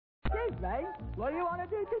evening. What do you want to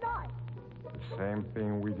do tonight? The same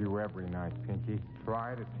thing we do every night, Pinky.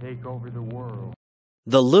 Try to take over the world.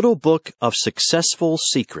 The Little Book of Successful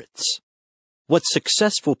Secrets. What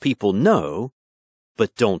Successful People Know,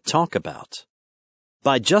 but Don't Talk About.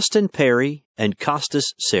 By Justin Perry and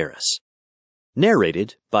Costas Saris.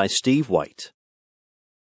 Narrated by Steve White.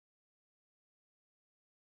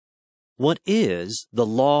 What is the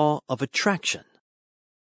law of attraction?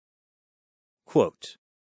 Quote,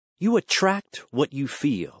 "You attract what you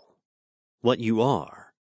feel, what you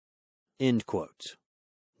are." End quote.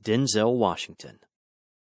 Denzel Washington.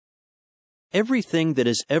 Everything that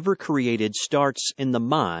is ever created starts in the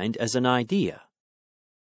mind as an idea.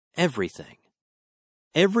 Everything.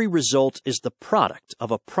 Every result is the product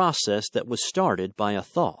of a process that was started by a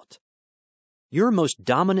thought. Your most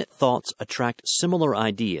dominant thoughts attract similar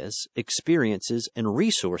ideas, experiences, and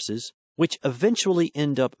resources which eventually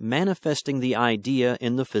end up manifesting the idea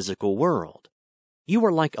in the physical world. You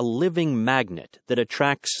are like a living magnet that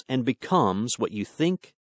attracts and becomes what you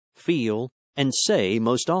think, feel, and say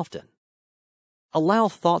most often. Allow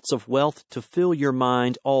thoughts of wealth to fill your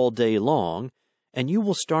mind all day long, and you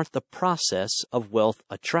will start the process of wealth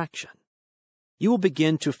attraction. You will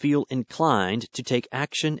begin to feel inclined to take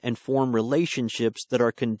action and form relationships that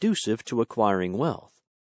are conducive to acquiring wealth.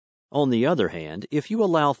 On the other hand, if you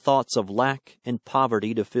allow thoughts of lack and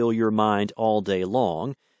poverty to fill your mind all day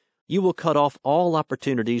long, you will cut off all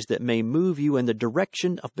opportunities that may move you in the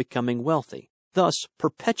direction of becoming wealthy, thus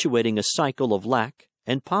perpetuating a cycle of lack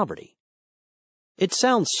and poverty. It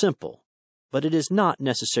sounds simple, but it is not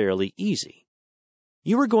necessarily easy.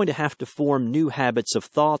 You are going to have to form new habits of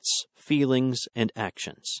thoughts, feelings, and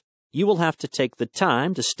actions. You will have to take the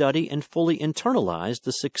time to study and fully internalize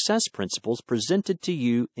the success principles presented to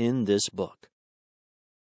you in this book.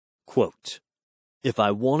 Quote, "If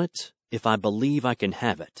I want it, if I believe I can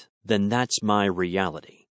have it, then that's my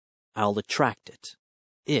reality. I'll attract it.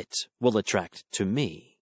 It will attract to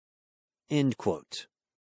me." End quote.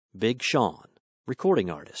 Big Sean, recording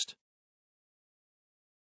artist.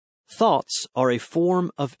 Thoughts are a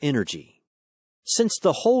form of energy. Since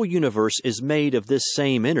the whole universe is made of this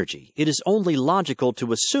same energy, it is only logical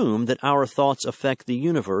to assume that our thoughts affect the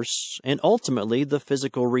universe and ultimately the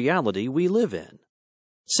physical reality we live in.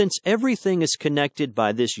 Since everything is connected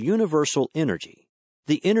by this universal energy,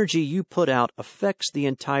 the energy you put out affects the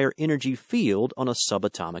entire energy field on a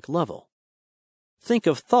subatomic level. Think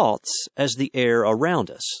of thoughts as the air around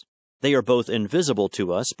us. They are both invisible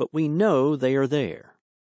to us, but we know they are there.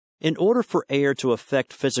 In order for air to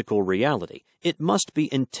affect physical reality, it must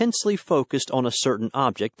be intensely focused on a certain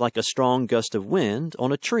object like a strong gust of wind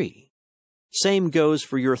on a tree. Same goes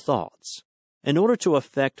for your thoughts. In order to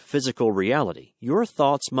affect physical reality, your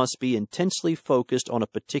thoughts must be intensely focused on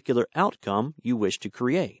a particular outcome you wish to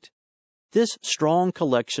create. This strong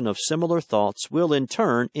collection of similar thoughts will in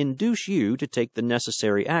turn induce you to take the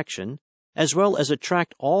necessary action, as well as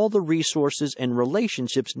attract all the resources and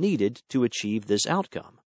relationships needed to achieve this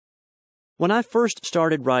outcome. When I first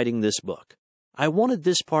started writing this book, I wanted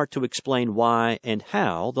this part to explain why and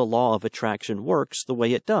how the law of attraction works the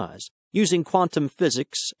way it does, using quantum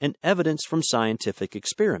physics and evidence from scientific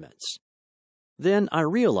experiments. Then I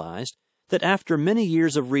realized that after many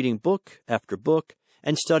years of reading book after book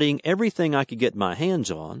and studying everything I could get my hands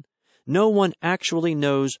on, no one actually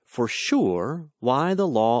knows for sure why the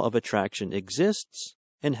law of attraction exists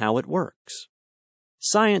and how it works.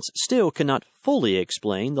 Science still cannot fully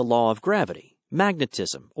explain the law of gravity,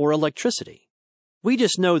 magnetism, or electricity. We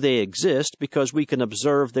just know they exist because we can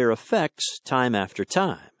observe their effects time after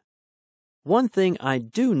time. One thing I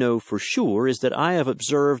do know for sure is that I have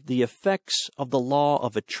observed the effects of the law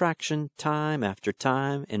of attraction time after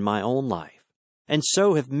time in my own life, and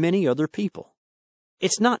so have many other people.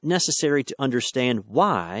 It's not necessary to understand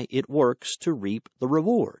why it works to reap the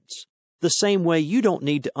rewards. The same way you don't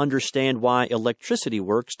need to understand why electricity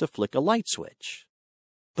works to flick a light switch.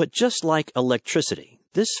 But just like electricity,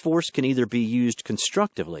 this force can either be used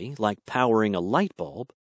constructively, like powering a light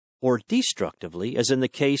bulb, or destructively, as in the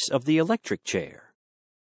case of the electric chair.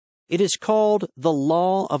 It is called the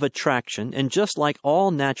law of attraction, and just like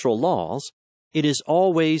all natural laws, it is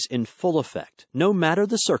always in full effect, no matter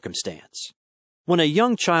the circumstance. When a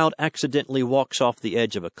young child accidentally walks off the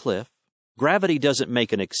edge of a cliff, gravity doesn't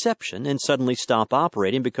make an exception and suddenly stop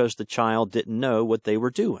operating because the child didn't know what they were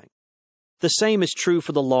doing. The same is true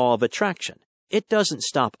for the law of attraction. It doesn't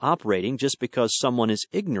stop operating just because someone is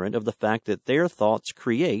ignorant of the fact that their thoughts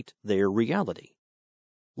create their reality.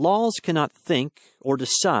 Laws cannot think or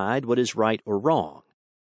decide what is right or wrong.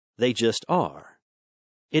 They just are.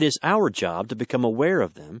 It is our job to become aware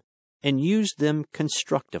of them and use them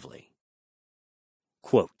constructively.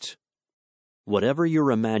 Quote, "Whatever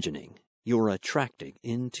you're imagining, you're attracting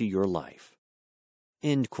into your life."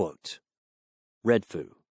 End quote.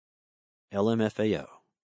 Redfoo, LMFAO.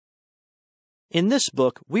 In this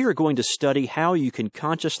book, we are going to study how you can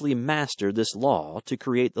consciously master this law to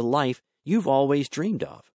create the life you've always dreamed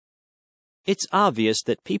of. It's obvious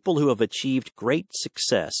that people who have achieved great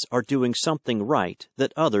success are doing something right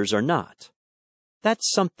that others are not. That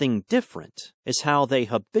something different is how they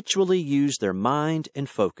habitually use their mind and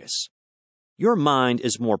focus. Your mind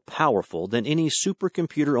is more powerful than any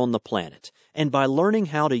supercomputer on the planet, and by learning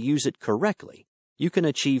how to use it correctly, you can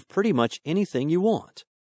achieve pretty much anything you want.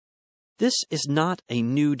 This is not a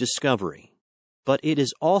new discovery, but it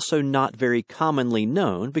is also not very commonly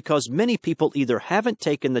known because many people either haven't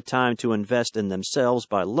taken the time to invest in themselves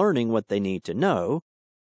by learning what they need to know,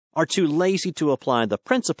 are too lazy to apply the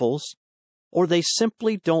principles, or they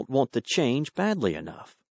simply don't want to change badly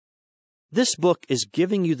enough. This book is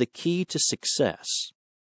giving you the key to success,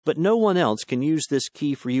 but no one else can use this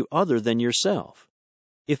key for you other than yourself.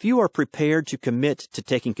 If you are prepared to commit to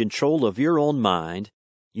taking control of your own mind,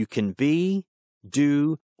 you can be,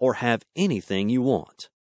 do, or have anything you want.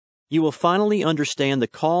 You will finally understand the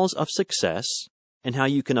cause of success and how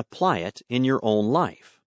you can apply it in your own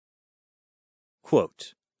life.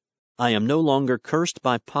 Quote, "I am no longer cursed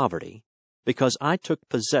by poverty because I took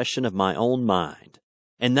possession of my own mind,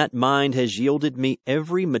 and that mind has yielded me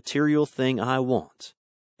every material thing I want,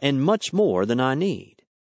 and much more than I need.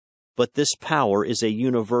 But this power is a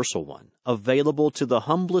universal one, available to the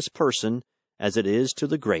humblest person as it is to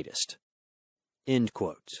the greatest." End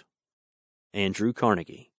quote. Andrew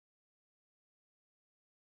Carnegie.